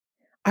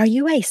Are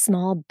you a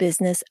small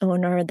business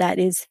owner that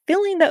is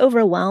feeling the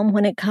overwhelm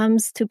when it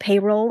comes to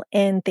payroll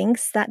and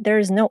thinks that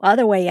there's no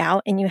other way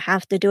out and you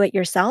have to do it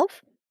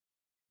yourself?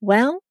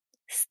 Well,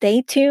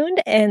 stay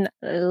tuned and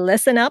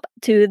listen up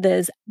to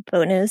this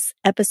bonus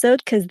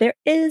episode because there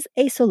is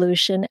a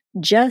solution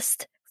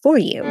just for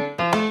you.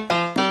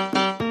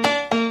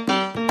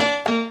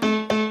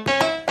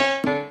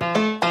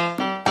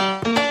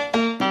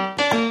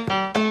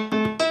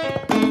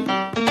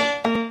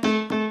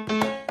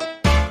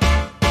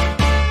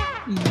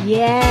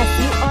 Yes,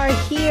 you are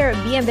here.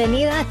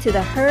 Bienvenida to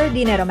the Her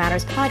Dinero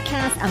Matters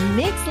podcast, a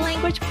mixed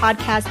language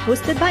podcast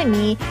hosted by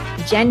me,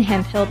 Jen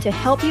Hemphill, to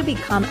help you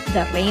become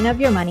the reign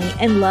of your money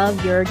and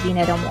love your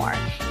dinero more.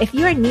 If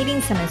you are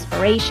needing some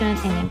inspiration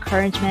and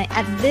encouragement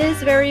at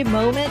this very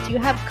moment, you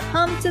have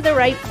come to the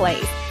right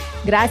place.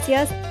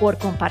 Gracias por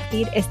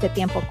compartir este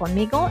tiempo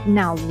conmigo.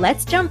 Now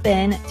let's jump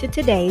in to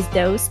today's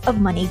dose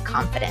of money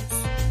confidence.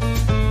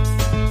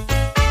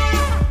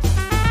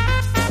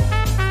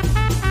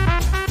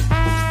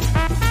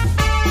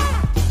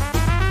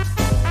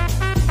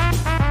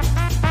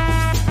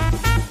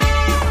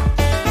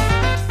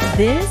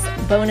 This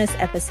bonus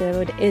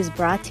episode is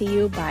brought to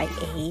you by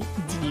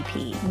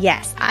ADP.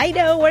 Yes, I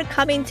know we're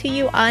coming to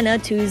you on a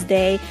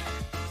Tuesday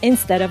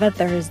instead of a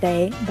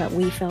Thursday, but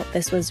we felt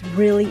this was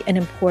really an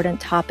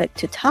important topic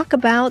to talk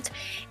about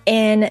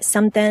and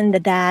something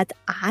that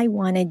I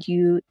wanted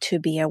you to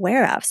be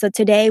aware of. So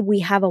today we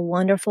have a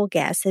wonderful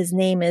guest. His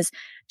name is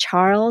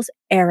Charles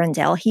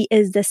Arundel. He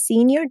is the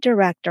Senior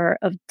Director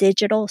of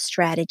Digital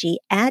Strategy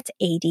at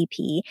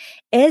ADP.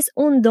 Es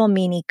un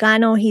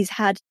dominicano. He's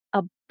had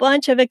a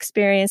bunch of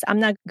experience. I'm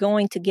not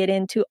going to get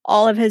into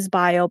all of his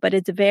bio, but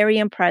it's very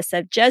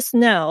impressive. Just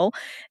know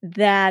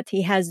that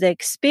he has the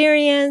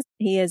experience.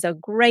 He is a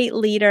great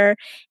leader,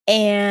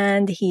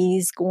 and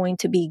he's going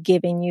to be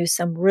giving you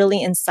some really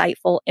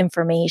insightful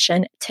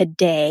information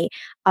today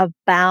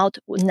about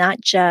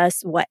not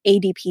just what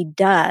ADP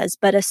does,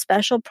 but a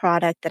special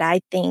product that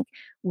I think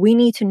we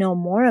need to know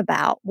more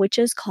about, which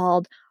is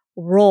called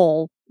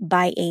Roll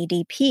by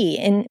ADP.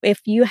 And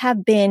if you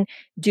have been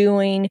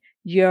doing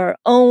your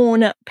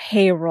own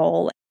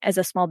payroll as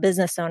a small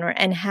business owner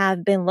and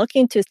have been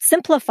looking to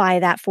simplify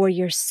that for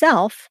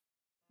yourself,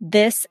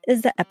 this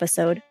is the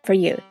episode for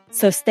you.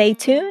 So stay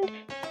tuned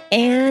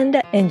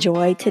and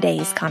enjoy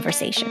today's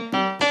conversation.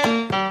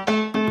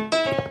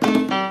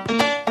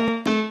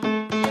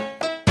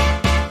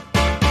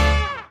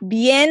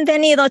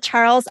 Bienvenido,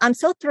 Charles. I'm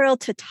so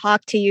thrilled to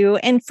talk to you.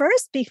 And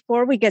first,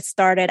 before we get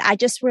started, I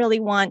just really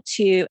want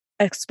to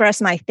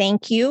express my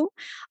thank you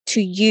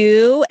to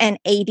you and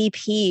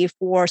ADP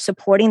for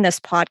supporting this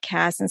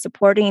podcast and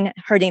supporting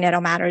Her Dinero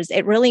Matters.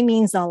 It really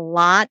means a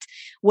lot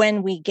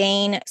when we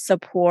gain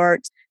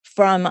support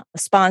from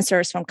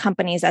sponsors, from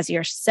companies as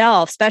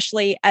yourself,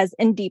 especially as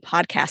indie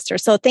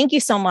podcasters. So thank you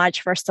so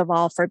much, first of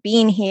all, for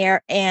being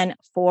here and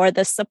for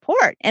the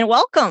support. And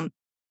welcome.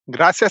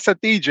 Gracias a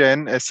ti,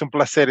 Jen. Es un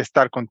placer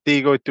estar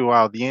contigo y tu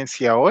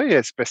audiencia hoy,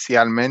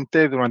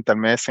 especialmente durante el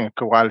mes en el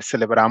cual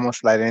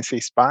celebramos la herencia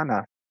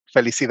hispana.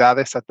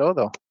 Felicidades a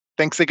todos.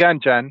 Thanks again,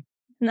 Jen.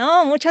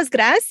 No, muchas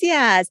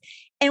gracias.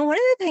 And one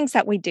of the things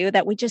that we do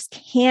that we just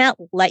can't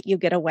let you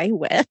get away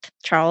with,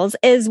 Charles,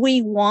 is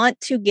we want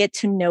to get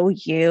to know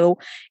you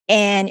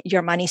and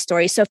your money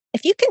story. So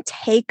if you can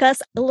take us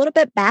a little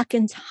bit back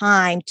in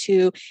time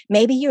to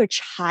maybe your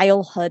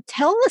childhood,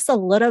 tell us a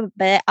little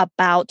bit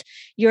about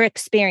your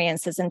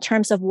experiences in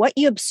terms of what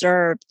you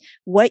observed,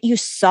 what you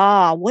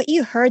saw, what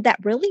you heard that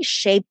really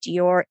shaped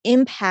you or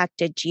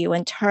impacted you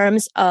in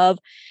terms of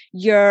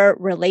your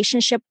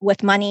relationship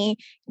with money,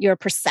 your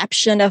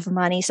perception of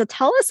money. So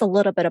tell us a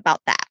little bit about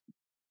that.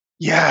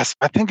 Yes,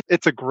 I think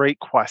it's a great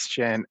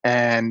question.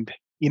 And,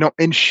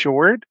 in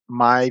short,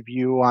 my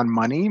view on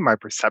money, my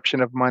perception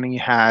of money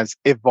has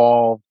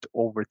evolved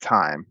over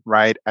time,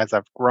 right? As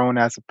I've grown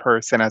as a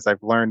person, as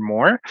I've learned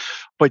more.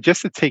 But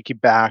just to take you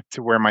back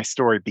to where my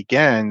story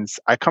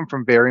begins, I come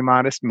from very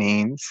modest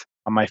means.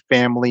 My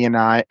family and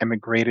I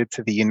immigrated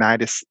to the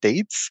United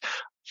States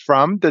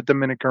from the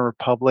Dominican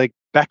Republic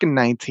back in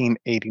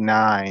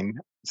 1989.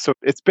 So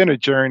it's been a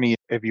journey,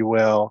 if you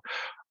will.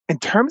 In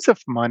terms of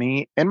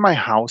money in my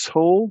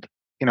household,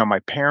 my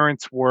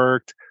parents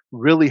worked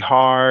really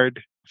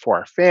hard for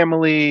our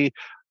family.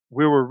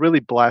 We were really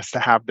blessed to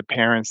have the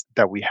parents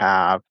that we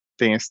have.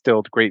 They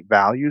instilled great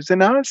values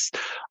in us.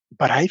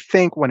 But I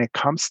think when it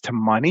comes to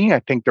money,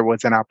 I think there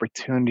was an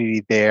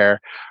opportunity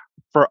there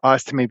for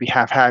us to maybe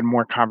have had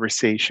more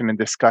conversation and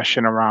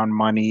discussion around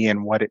money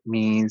and what it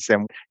means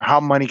and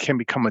how money can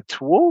become a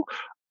tool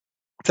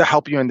to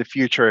help you in the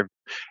future.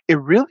 It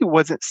really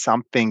wasn't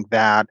something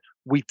that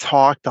we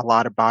talked a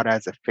lot about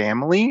as a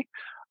family.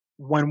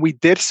 When we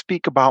did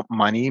speak about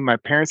money, my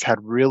parents had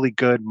really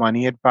good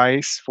money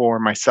advice for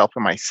myself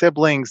and my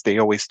siblings. They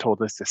always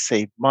told us to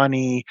save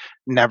money,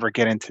 never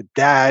get into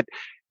debt.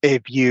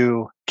 If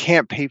you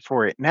can't pay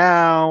for it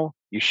now,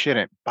 you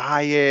shouldn't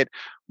buy it.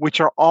 which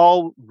are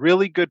all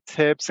really good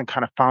tips and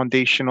kind of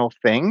foundational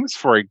things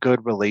for a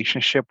good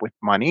relationship with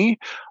money,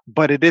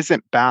 but it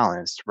isn't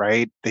balanced,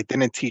 right? They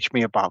didn't teach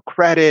me about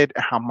credit,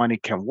 how money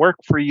can work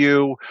for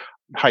you,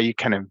 how you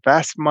can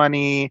invest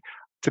money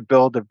to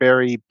build a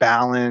very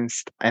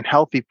balanced and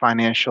healthy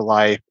financial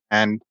life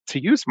and to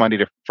use money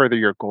to further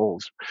your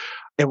goals.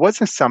 It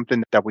wasn't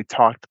something that we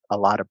talked a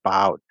lot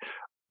about.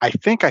 I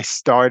think I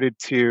started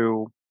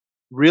to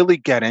really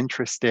get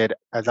interested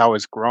as I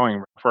was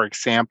growing. For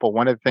example,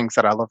 one of the things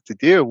that I love to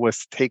do was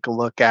to take a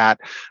look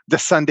at the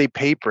Sunday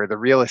paper, the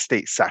real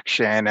estate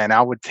section, and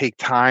I would take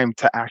time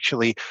to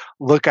actually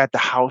look at the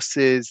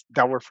houses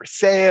that were for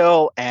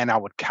sale and I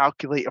would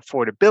calculate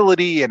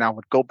affordability and I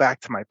would go back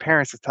to my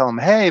parents to tell them,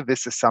 hey,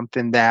 this is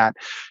something that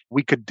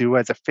we could do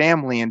as a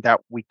family and that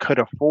we could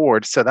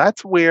afford. So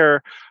that's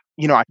where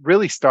I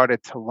really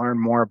started to learn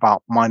more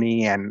about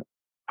money and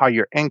how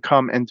your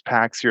income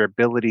impacts your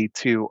ability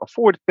to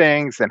afford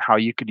things and how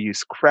you could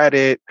use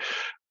credit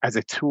as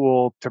a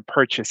tool to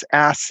purchase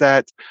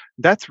assets.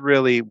 That's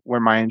really where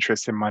my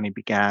interest in money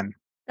began.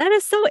 That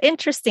is so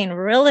interesting.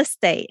 Real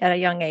estate at a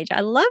young age. I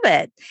love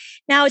it.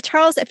 Now,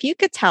 Charles, if you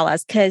could tell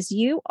us, because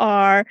you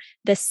are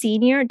the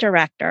Senior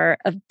Director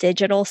of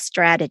Digital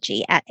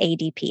Strategy at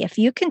ADP, if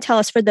you can tell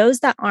us, for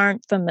those that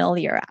aren't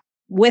familiar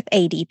with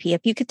ADP,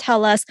 if you could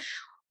tell us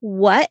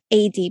what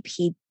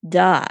ADP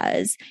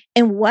does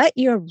and what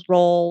your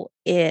role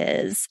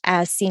is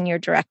as Senior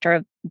Director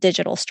of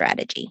Digital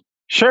Strategy.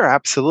 Sure,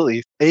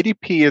 absolutely.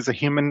 ADP is a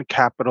human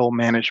capital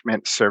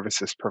management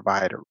services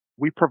provider.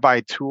 We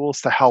provide tools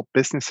to help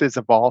businesses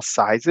of all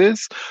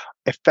sizes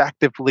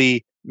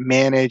effectively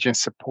manage and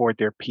support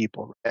their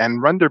people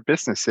and run their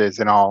businesses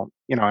in all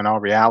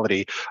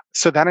reality.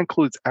 So that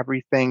includes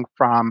everything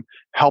from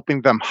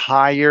helping them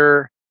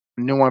hire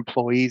new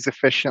employees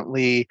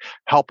efficiently,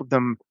 help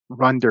them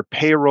run their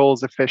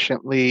payrolls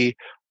efficiently,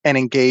 and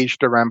engage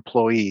their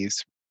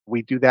employees.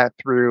 We do that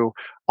through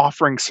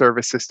offering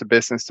services to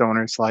business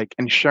owners like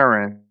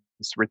insurance,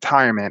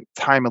 retirement,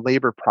 time and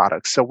labor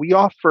products. So we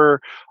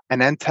offer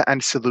an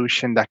end-to-end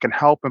solution that can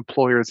help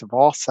employers of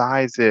all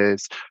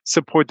sizes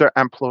support their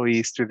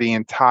employees through the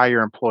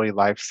entire employee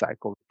life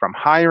cycle, from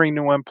hiring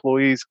new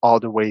employees all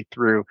the way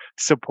through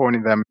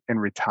supporting them in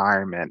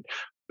retirement.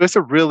 It's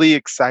a really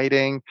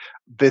exciting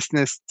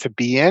business to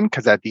be in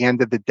because at the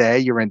end of the day,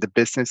 you're in the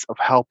business of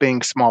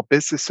helping small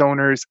business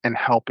owners and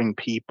helping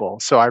people.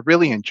 So I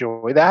really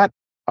enjoy that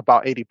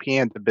about ADP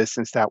and the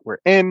business that we're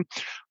in.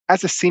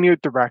 As a senior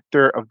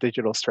director of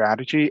digital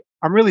strategy,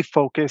 I'm really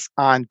focused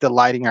on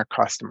delighting our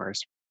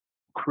customers,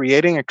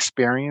 creating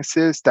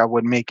experiences that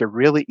would make it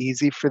really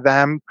easy for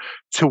them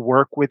to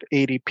work with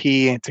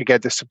ADP and to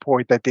get the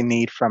support that they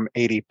need from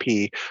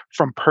ADP,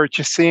 from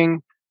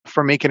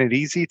making it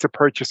easy to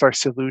purchase our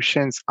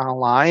solutions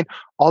online,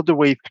 all the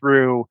way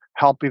through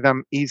helping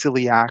them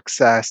easily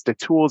access the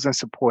tools and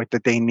support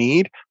that they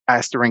need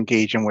as they're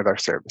engaging with our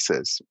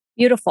services.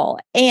 Beautiful.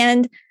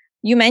 And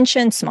you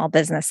mentioned small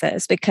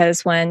businesses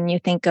because when you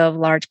think of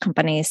large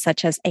companies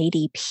such as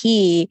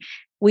ADP,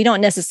 we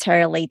don't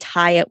necessarily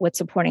tie it with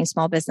supporting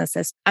small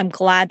businesses. I'm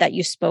glad that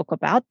you spoke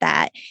about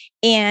that.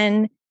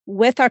 And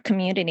with our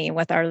community,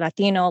 with our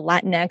Latino,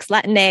 Latinx,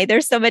 Latina,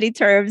 there's so many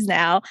terms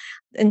now.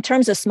 In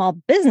terms of small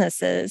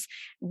businesses,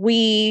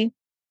 we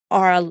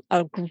are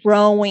a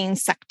growing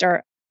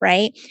sector,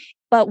 right?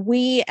 But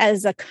we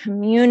as a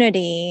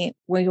community,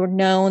 we were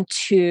known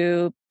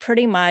to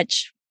pretty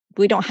much,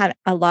 we don't have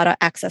a lot of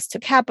access to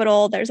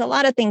capital. There's a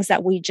lot of things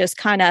that we just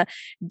kind of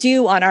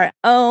do on our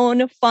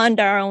own,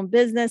 fund our own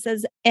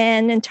businesses.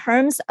 And in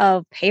terms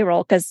of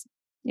payroll, because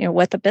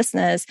with a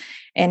business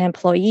and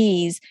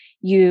employees,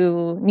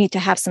 you need to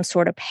have some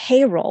sort of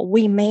payroll.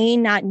 We may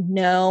not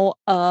know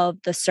of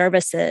the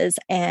services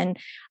and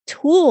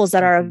tools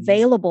that are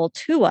available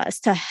to us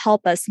to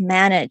help us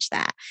manage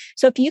that.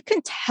 So if you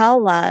can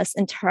tell us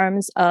in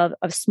terms of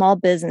small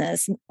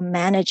business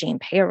managing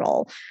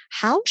payroll,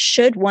 how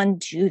should one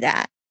do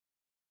that?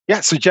 Yeah,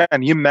 so Jen,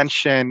 you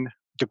mentioned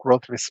the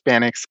growth of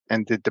Hispanics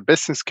and the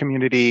business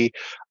community.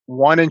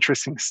 One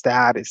interesting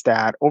stat is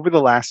that over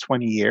the last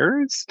 20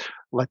 years,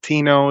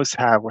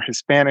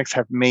 Hispanics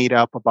have made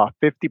up about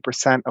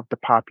 50% of the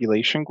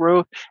population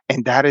growth.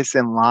 And that is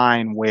in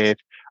line with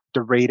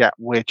the rate at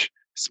which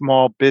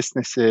small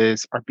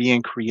businesses are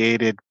being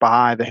created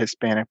by the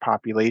Hispanic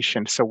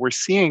population. So we're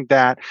seeing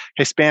that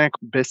Hispanic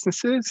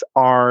businesses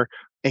are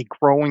a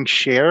growing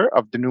share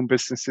of the new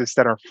businesses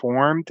that are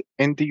formed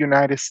in the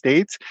United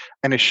States.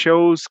 And it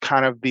shows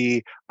kind of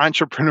the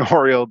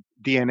entrepreneurial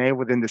DNA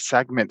within the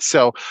segment.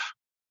 So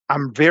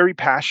I'm very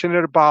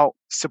passionate about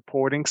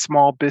supporting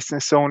small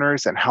business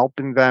owners and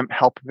helping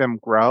them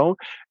grow.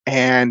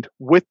 And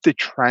with the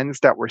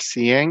trends that we're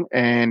seeing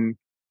in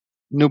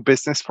new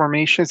business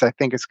formations, I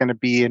think it's going to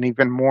be an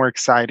even more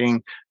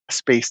exciting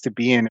space to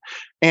be in.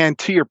 And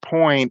to your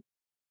point,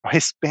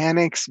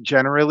 Hispanics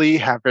generally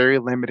have very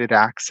limited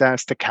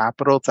access to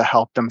capital to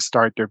help them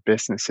start their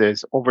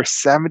businesses. Over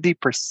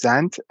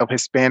 70% of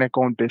Hispanic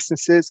owned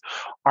businesses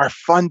are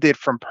funded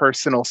from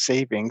personal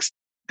savings.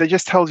 that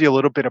just tells you a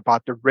little bit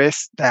about the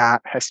risks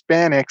that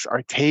Hispanics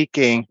are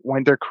taking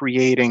when they're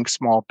creating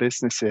small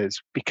businesses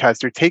because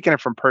they're taking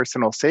it from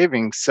personal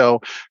savings.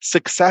 So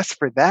success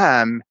for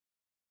them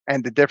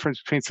and the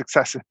difference between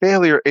success and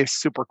failure is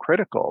super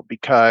critical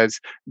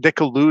because they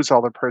could lose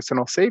all their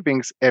personal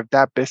savings if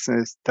that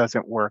business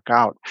doesn't work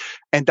out.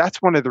 And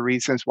that's one of the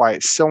reasons why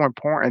it's so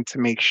important to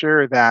make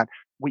sure that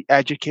we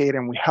educate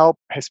and we help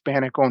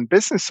Hispanic owned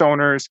business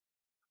owners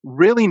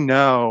really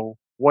know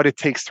what it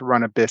takes to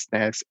run a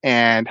business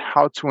and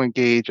how to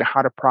engage and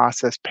how to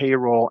process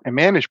payroll and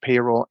manage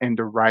payroll in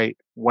the right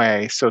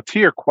way. So, to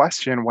your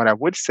question, what I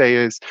would say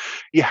is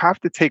you have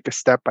to take a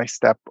step by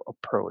step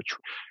approach.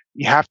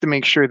 You have to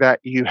make sure that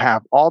you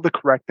have all the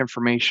correct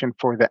information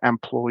for the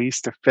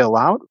employees to fill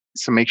out.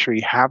 So, make sure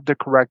you have the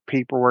correct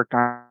paperwork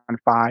on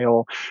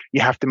file.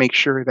 You have to make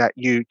sure that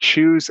you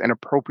choose an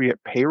appropriate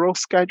payroll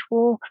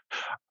schedule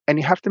and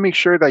you have to make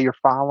sure that you're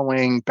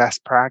following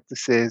best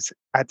practices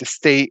at the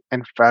state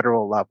and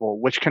federal level,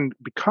 which can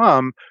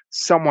become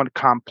somewhat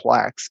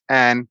complex.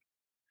 And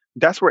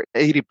that's where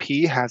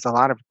ADP has a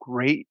lot of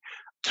great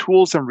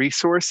tools and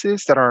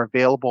resources that are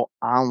available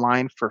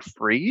online for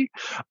free.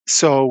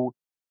 So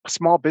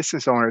small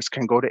business owners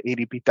can go to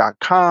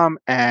adp.com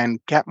and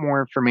get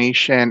more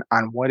information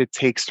on what it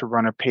takes to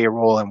run a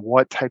payroll and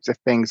what types of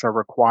things are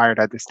required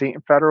at the state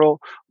and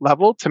federal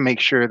level to make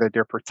sure that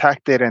they're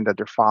protected and that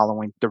they're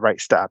following the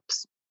right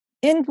steps.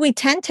 And we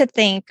tend to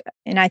think,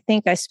 and I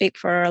think I speak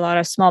for a lot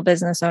of small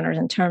business owners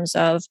in terms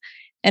of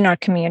in our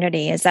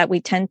community, is that we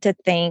tend to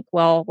think,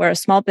 well, we're a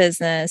small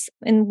business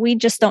and we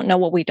just don't know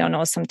what we don't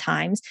know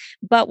sometimes.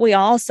 But we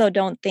also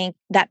don't think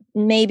that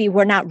maybe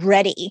we're not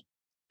ready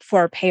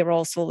for a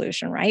payroll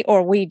solution, right?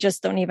 Or we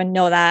just don't even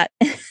know that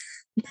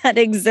that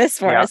exists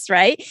for Yeah. us,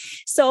 right?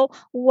 So,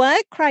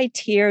 what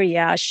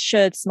criteria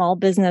should small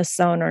business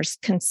owners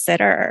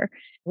consider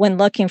when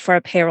looking for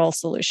a payroll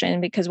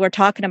solution? Because we're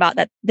talking about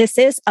that this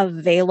is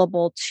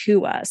available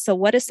to us. So,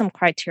 what is some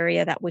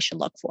criteria that we should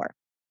look for?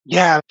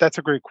 Yeah, that's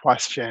a great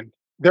question.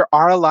 There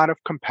are a lot of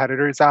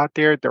competitors out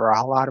there. There are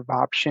a lot of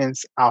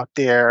options out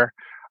there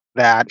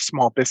that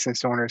small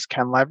business owners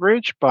can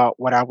leverage. But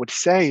what I would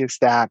say is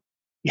that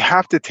you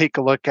have to take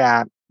a look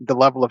at the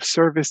level of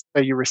service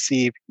that you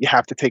receive. You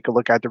have to take a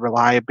look at the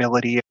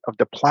reliability of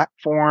the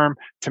platform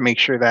to make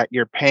sure that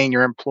you're paying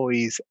your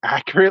employees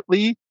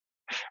accurately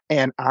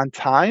and on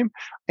time.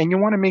 And you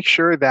want to make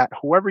sure that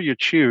whoever you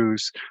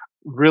choose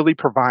really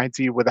provides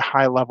you with a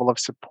high level of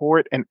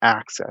support and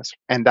access.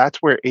 And that's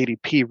where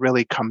ADP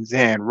really comes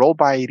in. Roll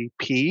by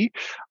ADP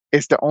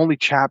is the only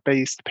chat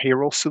based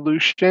payroll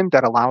solution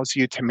that allows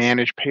you to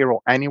manage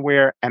payroll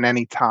anywhere and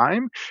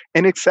anytime.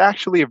 And it's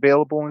actually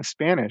available in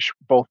Spanish,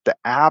 both the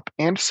app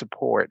and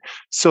support,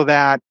 so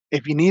that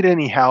if you need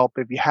any help,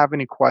 if you have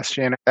any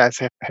question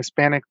as a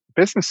Hispanic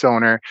business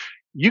owner,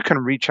 you can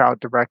reach out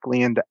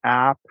directly in the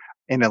app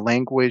in a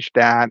language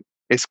that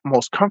is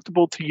most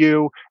comfortable to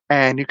you.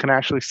 And you can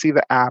actually see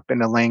the app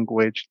in a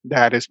language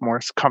that is more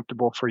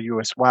comfortable for you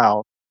as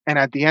well. And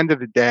at the end of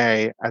the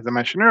day, as I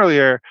mentioned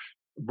earlier,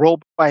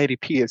 Roll by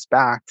ADP is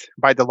backed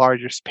by the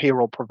largest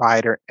payroll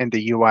provider in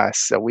the US.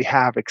 So we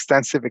have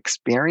extensive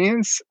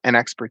experience and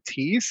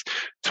expertise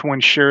to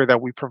ensure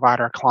that we provide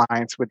our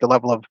clients with the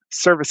level of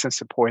service and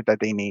support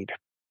that they need.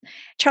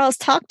 Charles,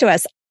 talk to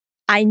us.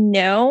 I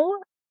know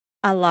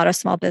a lot of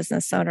small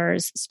business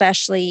owners,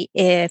 especially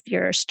if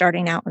you're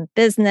starting out in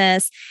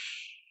business,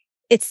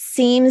 it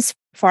seems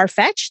far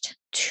fetched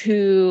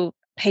to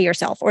pay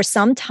yourself. Or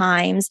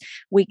sometimes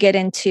we get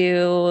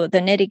into the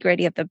nitty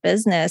gritty of the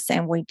business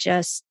and we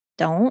just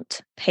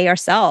don't pay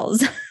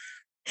ourselves.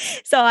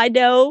 So I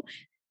know,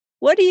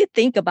 what do you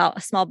think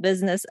about small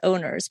business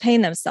owners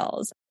paying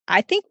themselves?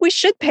 I think we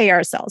should pay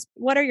ourselves.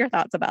 What are your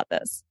thoughts about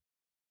this?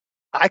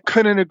 I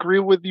couldn't agree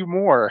with you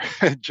more,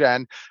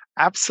 Jen.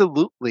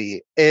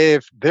 Absolutely.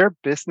 If their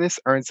business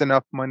earns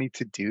enough money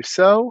to do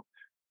so,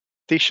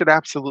 they should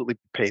absolutely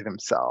pay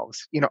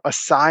themselves.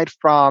 Aside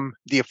from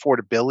the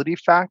affordability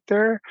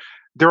factor,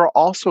 there are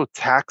also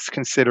tax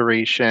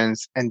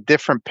considerations and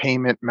different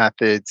payment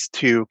methods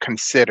to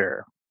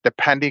consider,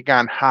 depending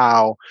on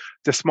how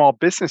the small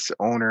business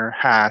owner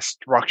has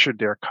structured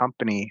their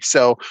company.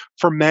 So,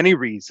 for many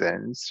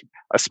reasons,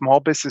 a small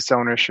business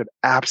owner should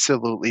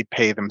absolutely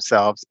pay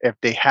themselves if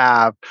they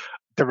have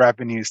the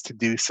revenues to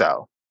do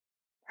so.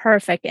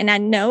 Perfect. And I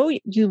know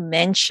you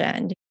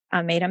mentioned,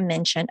 I made a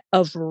mention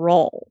of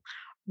Roll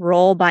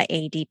by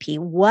ADP.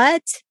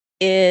 What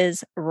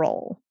is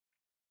Roll?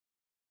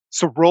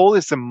 So Roll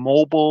is a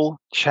mobile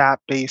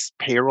chat-based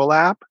payroll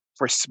app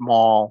for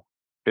small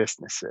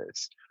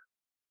businesses.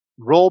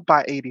 Roll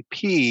by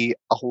ADP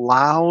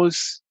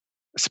allows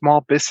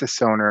small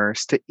business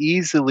owners to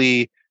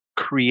easily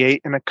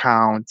create an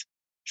account,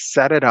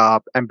 set it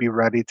up, and be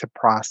ready to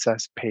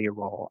process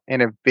payroll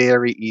in a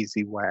very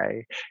easy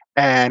way.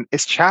 And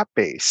it's chat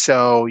based.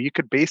 So you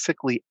could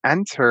basically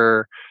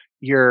enter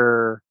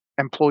your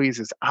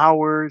employees'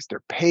 hours,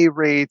 their pay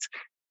rates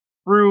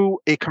through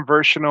a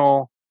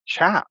conversational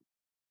chat.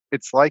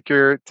 It's like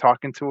you're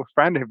talking to a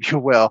friend, if you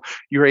will.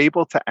 You're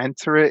able to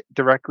enter it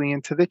directly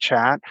into the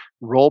chat.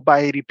 Roll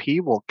by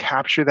ADP will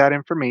capture that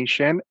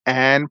information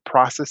and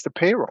process the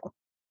payroll.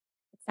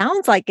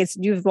 Sounds like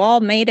you've all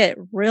made it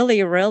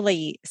really,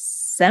 really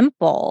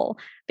simple.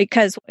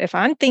 Because if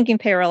I'm thinking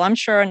payroll, I'm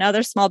sure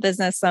another small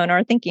business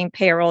owner thinking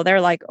payroll,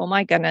 they're like, oh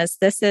my goodness,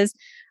 this is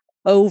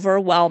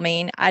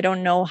overwhelming. I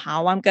don't know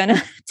how I'm going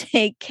to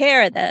take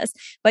care of this.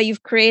 But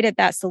you've created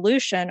that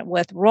solution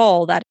with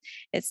Roll that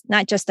it's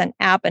not just an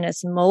app and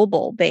it's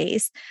mobile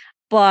based,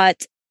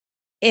 but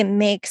it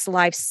makes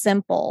life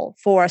simple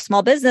for a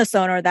small business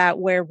owner that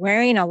we're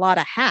wearing a lot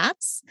of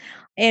hats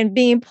and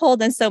being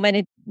pulled in so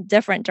many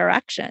different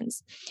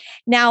directions.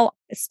 Now,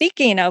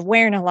 speaking of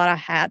wearing a lot of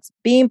hats,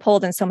 being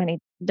pulled in so many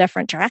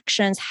different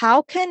directions,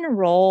 how can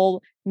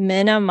Roll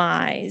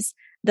minimize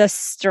the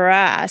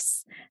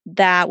stress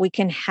that we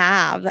can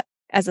have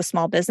as a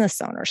small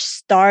business owner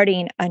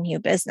starting a new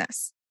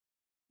business?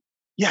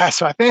 Yeah,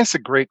 so I think it's a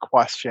great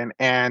question.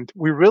 And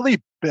we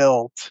really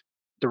built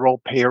the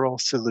role payroll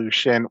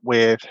solution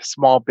with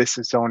small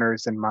business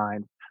owners in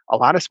mind. A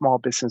lot of small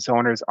business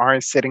owners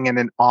aren't sitting in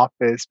an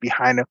office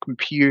behind a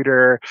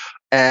computer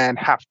and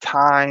have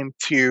time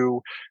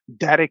to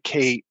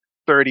dedicate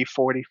 30,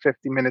 40,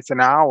 50 minutes an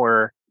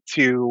hour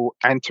to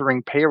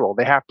entering payroll.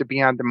 They have to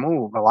be on the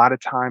move. A lot of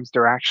times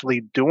they're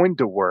actually doing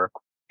the work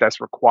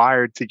that's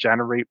required to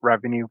generate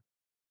revenue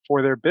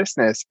for their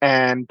business.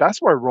 And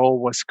that's why role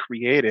was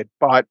created.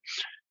 But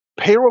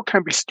payroll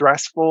can be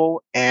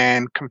stressful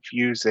and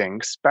confusing,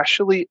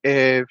 especially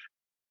if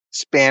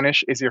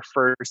Spanish is your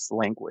first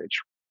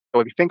language. So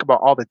if you think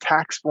about all the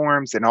tax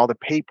forms and all the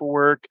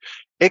paperwork,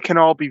 it can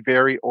all be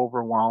very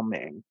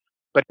overwhelming.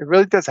 But it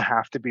really doesn't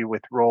have to be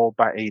with Roll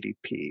by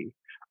ADP.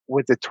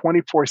 With the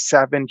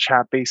 24/7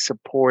 chat based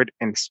support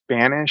in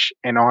Spanish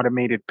and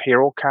automated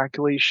payroll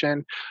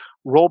calculation,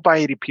 Roll by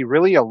ADP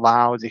really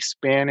allows a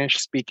Spanish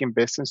speaking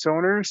business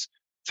owners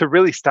to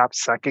really stop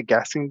second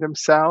guessing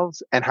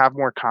themselves and have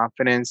more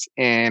confidence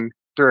in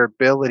their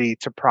ability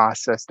to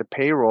process the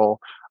payroll.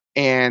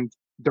 And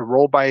the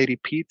Roll by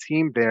ADP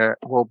team there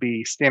will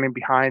be standing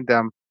behind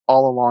them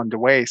all along the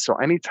way. So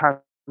anytime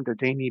that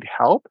they need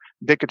help,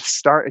 they could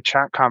start a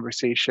chat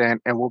conversation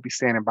and we'll be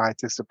standing by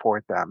to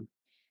support them.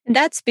 And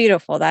that's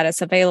beautiful that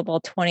it's available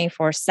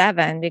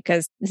 24/7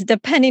 because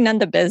depending on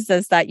the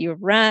business that you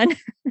run,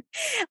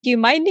 you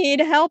might need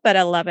help at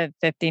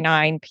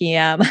 11:59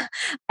 p.m.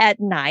 at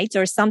night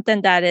or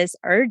something that is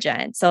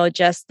urgent. So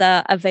just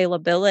the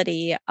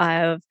availability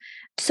of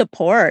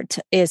support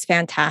is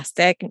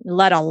fantastic,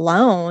 let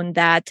alone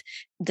that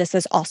this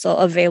is also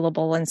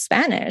available in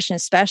Spanish, and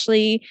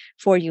especially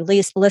for you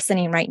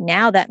listening right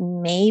now that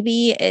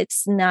maybe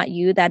it's not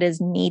you that is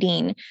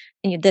needing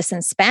this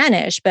in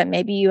Spanish, but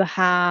maybe you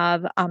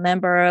have a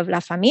member of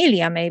la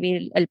familia,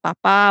 maybe el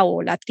papá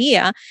or la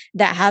tía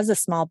that has a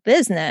small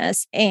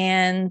business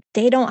and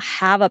they don't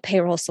have a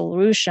payroll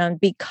solution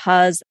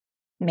because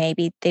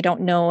maybe they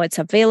don't know it's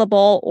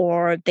available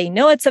or they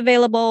know it's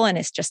available and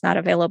it's just not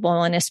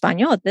available in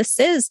Espanol. This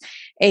is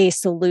a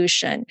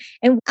solution.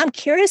 And I'm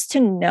curious to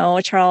know,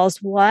 Charles,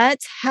 what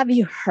have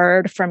you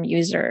heard from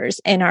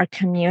users in our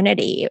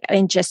community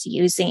in just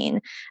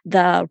using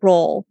the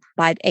role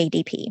by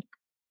ADP?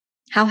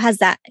 How has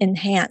that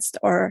enhanced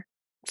or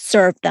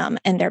served them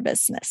in their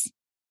business?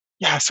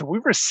 Yeah, so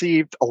we've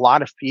received a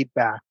lot of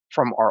feedback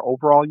from our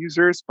overall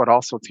users, but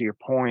also to your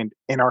point,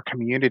 in our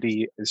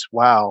community as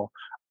well.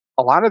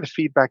 A lot of the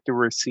feedback that we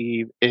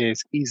receive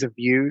is ease of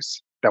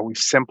use, that we've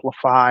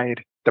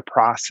simplified the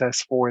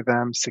process for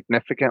them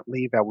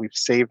significantly, that we've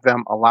saved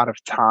them a lot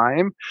of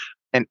time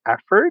and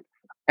effort.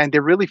 And they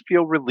really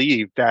feel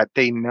relieved that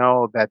they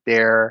know that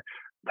they're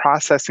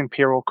processing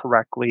payroll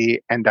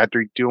correctly and that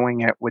they're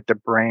doing it with the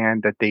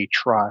brand that they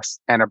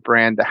trust and a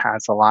brand that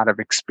has a lot of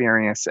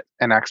experience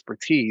and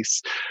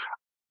expertise.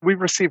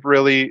 We've received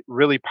really,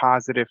 really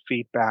positive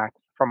feedback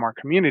from our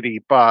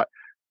community, but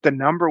the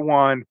number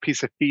one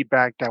piece of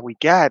feedback that we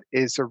get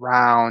is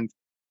around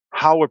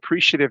how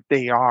appreciative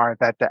they are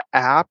that the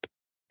app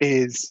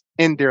is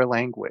in their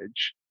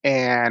language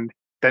and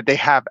that they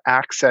have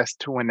access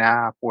to an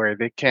app where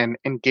they can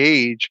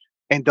engage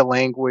in the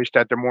language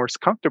that they're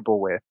most comfortable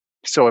with.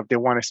 So if they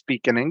want to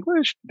speak in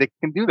English, they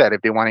can do that.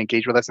 If they want to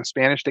engage with us in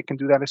Spanish, they can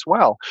do that as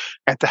well.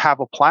 And to have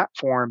a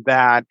platform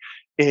that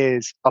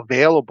is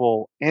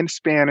available in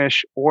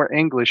Spanish or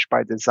English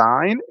by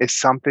design is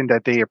something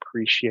that they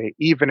appreciate,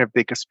 even if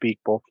they could speak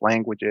both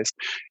languages.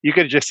 You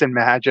could just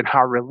imagine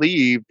how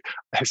relieved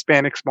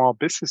Hispanic small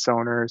business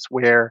owners,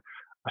 where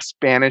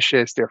Spanish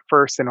is their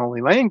first and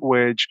only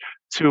language,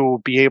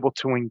 to be able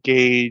to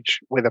engage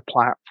with a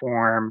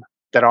platform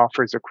that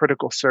offers a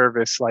critical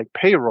service like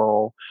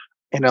payroll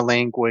in a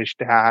language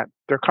that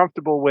they're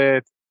comfortable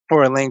with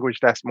or a language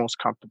that's most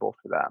comfortable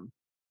for them.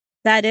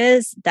 That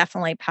is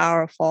definitely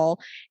powerful.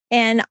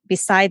 And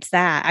besides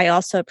that, I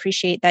also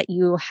appreciate that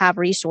you have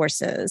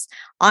resources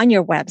on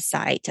your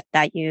website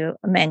that you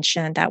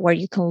mentioned that where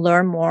you can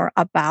learn more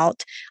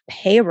about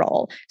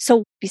payroll.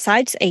 So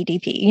besides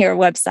ADP, your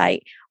website,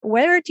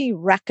 where do you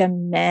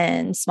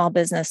recommend small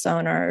business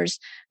owners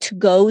to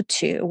go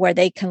to where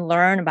they can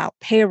learn about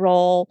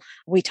payroll?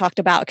 We talked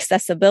about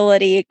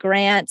accessibility,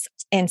 grants,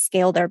 and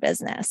scale their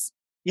business.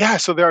 Yeah,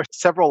 so there are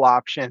several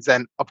options.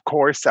 And of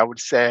course, I would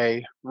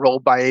say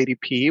rolled by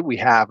ADP, we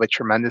have a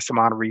tremendous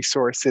amount of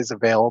resources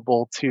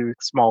available to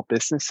small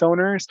business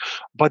owners.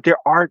 But there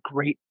are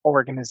great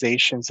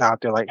organizations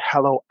out there like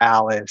Hello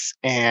Alice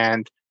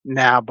and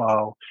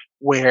NABO,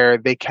 where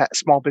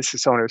small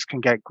business owners can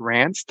get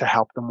grants to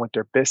help them with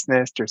their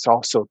business. There's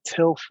also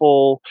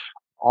Tillful,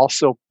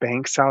 also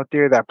banks out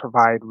there that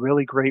provide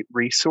really great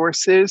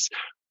resources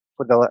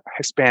for the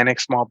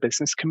Hispanic small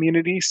business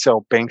community.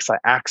 So banks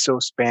like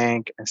Axos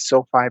Bank and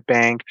SoFi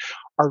Bank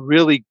are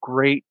really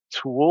great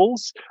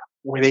tools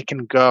where they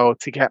can go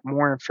to get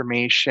more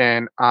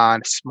information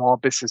on small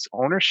business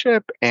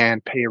ownership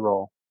and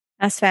payroll.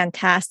 That's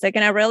fantastic.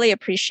 And I really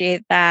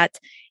appreciate that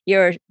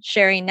you're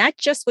sharing not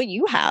just what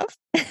you have,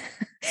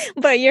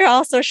 but you're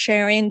also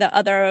sharing the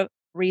other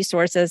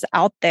resources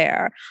out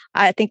there.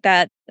 I think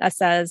that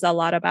says a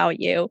lot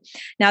about you.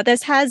 Now,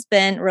 this has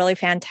been really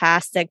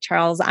fantastic,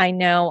 Charles. I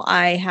know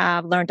I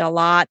have learned a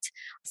lot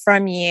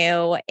from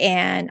you,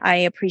 and I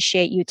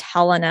appreciate you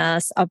telling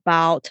us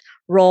about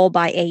Role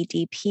by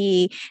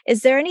ADP.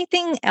 Is there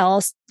anything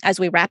else as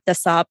we wrap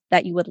this up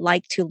that you would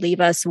like to leave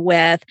us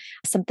with,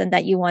 something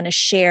that you want to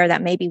share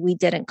that maybe we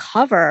didn't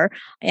cover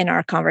in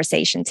our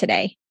conversation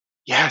today?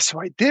 Yeah,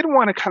 so I did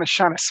want to kind of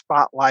shine a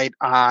spotlight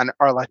on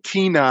our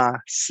Latina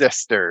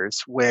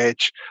sisters,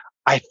 which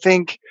I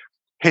think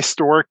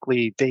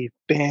historically they've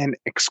been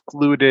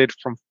excluded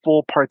from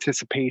full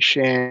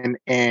participation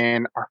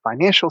in our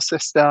financial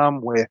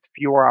system with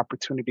fewer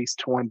opportunities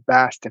to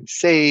invest and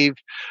save,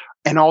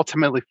 and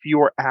ultimately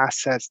fewer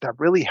assets that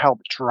really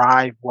help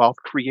drive wealth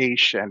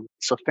creation.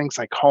 So things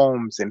like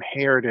homes,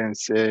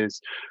 inheritances,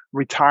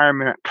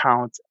 retirement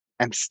accounts,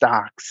 and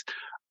stocks,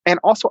 and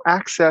also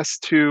access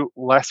to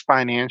less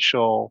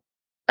financial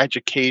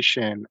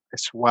education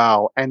as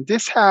well. And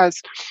this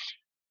has,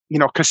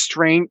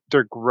 constrained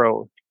their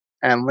growth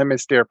and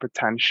limits their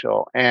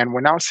potential. And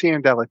we're now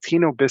seeing that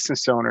Latino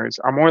business owners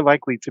are more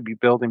likely to be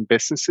building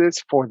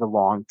businesses for the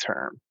long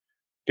term.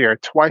 They are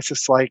twice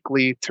as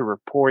likely to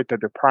report that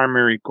their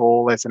primary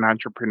goal as an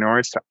entrepreneur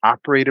is to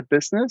operate a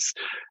business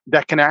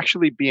that can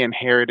actually be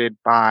inherited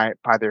by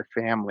their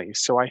families.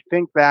 So I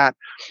think that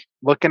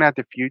looking at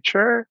the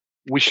future,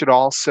 we should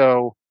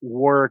also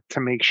work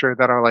to make sure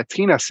that our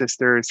Latina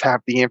sisters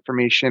have the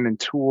information and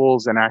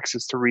tools and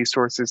access to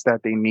resources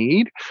that they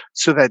need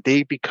so that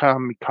they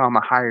become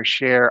a higher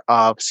share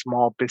of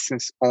small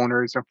business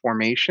owners and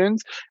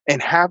formations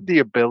and have the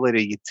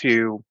ability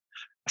to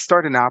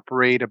start and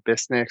operate a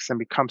business and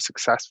become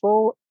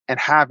successful and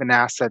have an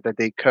asset that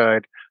they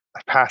could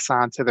pass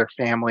on to their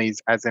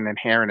families as an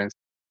inheritance.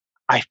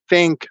 I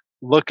think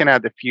looking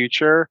at the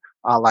future,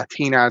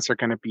 Latinas are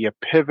going to be a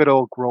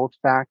pivotal growth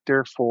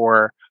factor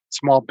for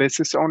small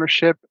business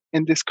ownership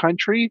in this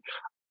country,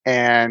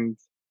 and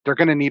they're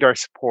going to need our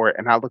support.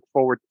 And I look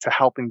forward to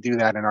helping do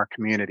that in our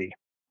community.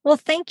 Well,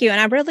 thank you. And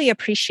I really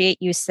appreciate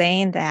you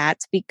saying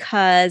that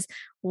because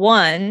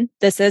one,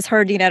 this is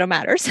Her Dinero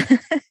Matters.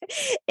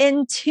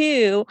 And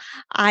two,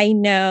 I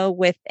know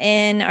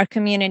within our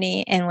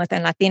community and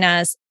within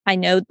Latinas, I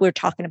know we're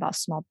talking about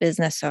small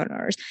business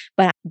owners,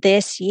 but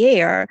this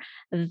year,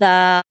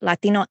 the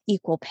Latino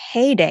Equal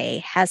Pay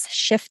Day has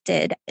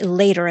shifted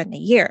later in the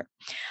year.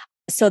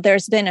 So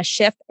there's been a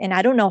shift, and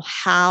I don't know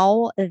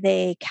how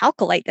they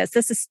calculate this.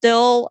 This is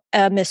still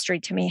a mystery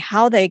to me,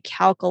 how they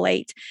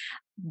calculate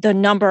the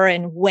number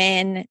and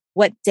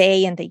what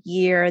day in the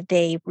year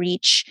they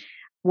reach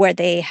where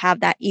they have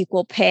that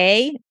equal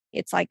pay.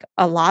 It's like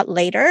a lot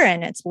later,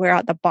 and we're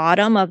at the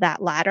bottom of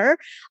that ladder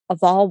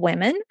of all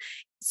women.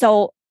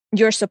 So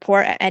your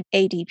support at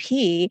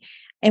ADP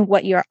and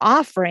what you're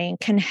offering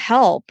can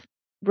help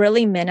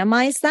really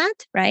minimize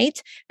that,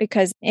 right?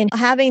 Because in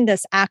having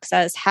this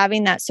access,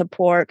 having that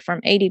support from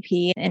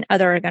ADP and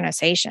other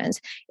organizations,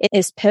 it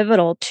is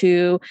pivotal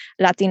to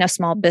Latina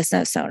small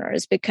business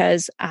owners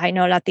because I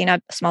know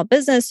Latina small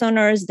business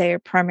owners, they're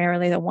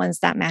primarily the ones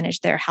that manage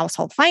their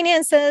household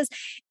finances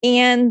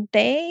and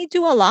they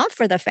do a lot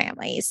for the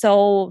family.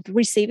 So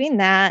receiving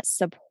that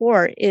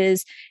support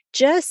is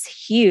just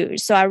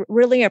huge. So I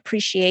really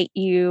appreciate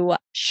you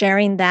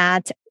sharing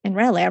that. And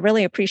really, I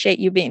really appreciate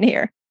you being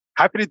here.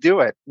 Happy to do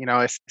it.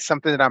 It's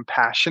something that I'm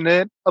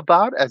passionate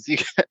about, as you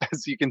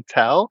as you can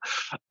tell.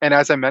 And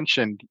as I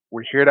mentioned,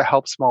 we're here to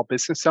help small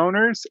business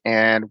owners,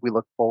 and we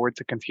look forward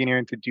to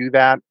continuing to do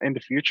that in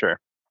the future.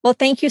 Well,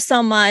 thank you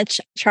so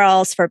much,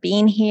 Charles, for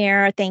being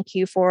here. Thank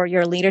you for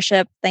your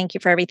leadership. Thank you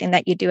for everything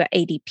that you do at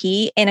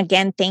ADP. And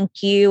again,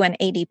 thank you and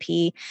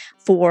ADP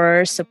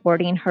for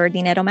supporting Her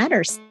Dinero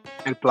Matters.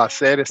 El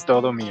placer es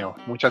todo mío.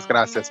 Muchas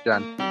gracias,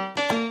 Jan.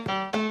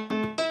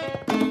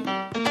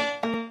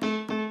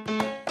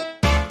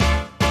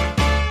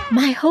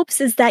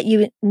 hopes is that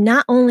you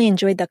not only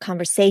enjoyed the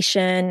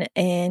conversation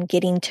and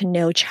getting to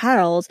know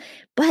Charles,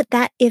 but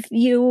that if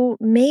you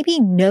maybe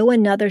know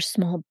another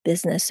small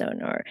business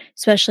owner,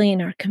 especially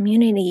in our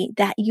community,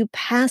 that you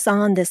pass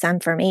on this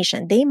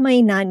information. They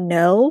may not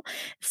know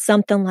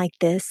something like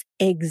this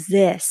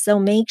exists. So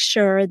make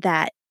sure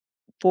that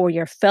for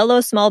your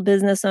fellow small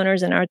business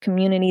owners in our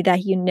community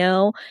that you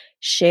know,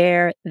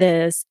 share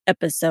this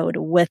episode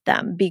with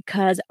them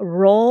because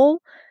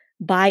Roll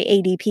by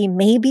ADP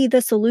may be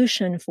the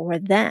solution for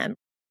them.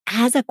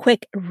 As a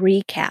quick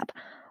recap,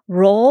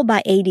 Roll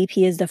by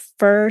ADP is the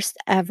first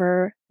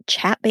ever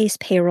chat-based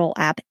payroll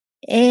app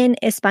in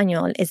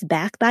Espanol. It's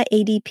backed by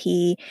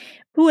ADP,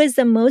 who is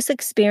the most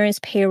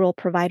experienced payroll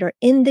provider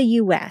in the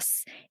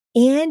US.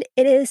 And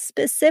it is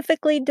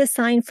specifically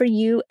designed for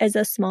you as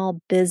a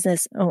small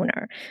business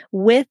owner.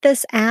 With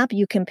this app,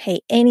 you can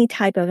pay any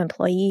type of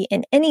employee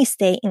in any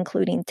state,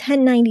 including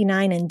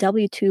 1099 and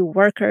W-2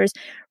 workers,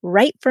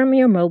 right from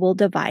your mobile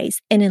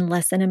device and in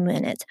less than a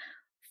minute.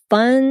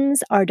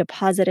 Funds are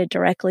deposited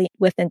directly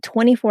within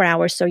 24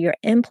 hours, so your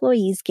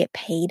employees get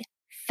paid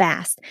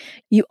fast.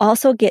 You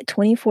also get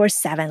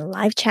 24/7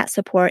 live chat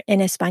support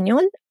in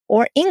Espanol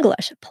or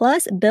English,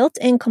 plus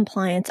built-in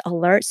compliance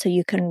alerts so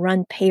you can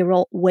run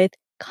payroll with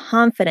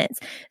confidence.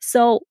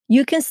 So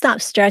you can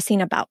stop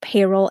stressing about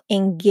payroll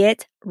and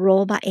get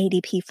Roll by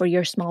ADP for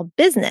your small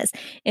business.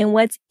 And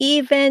what's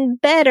even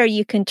better,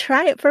 you can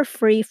try it for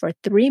free for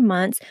 3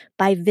 months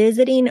by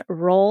visiting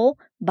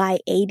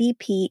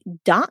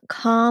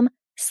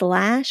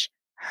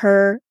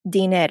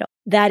rollbyadp.com/herdinero.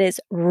 That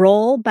is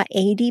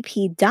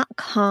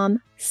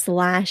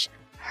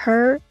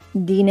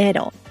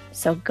rollbyadp.com/herdinero.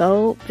 So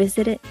go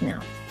visit it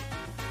now.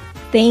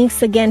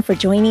 Thanks again for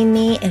joining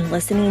me and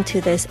listening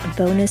to this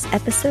bonus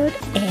episode,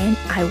 and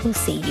I will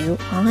see you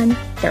on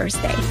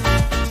Thursday.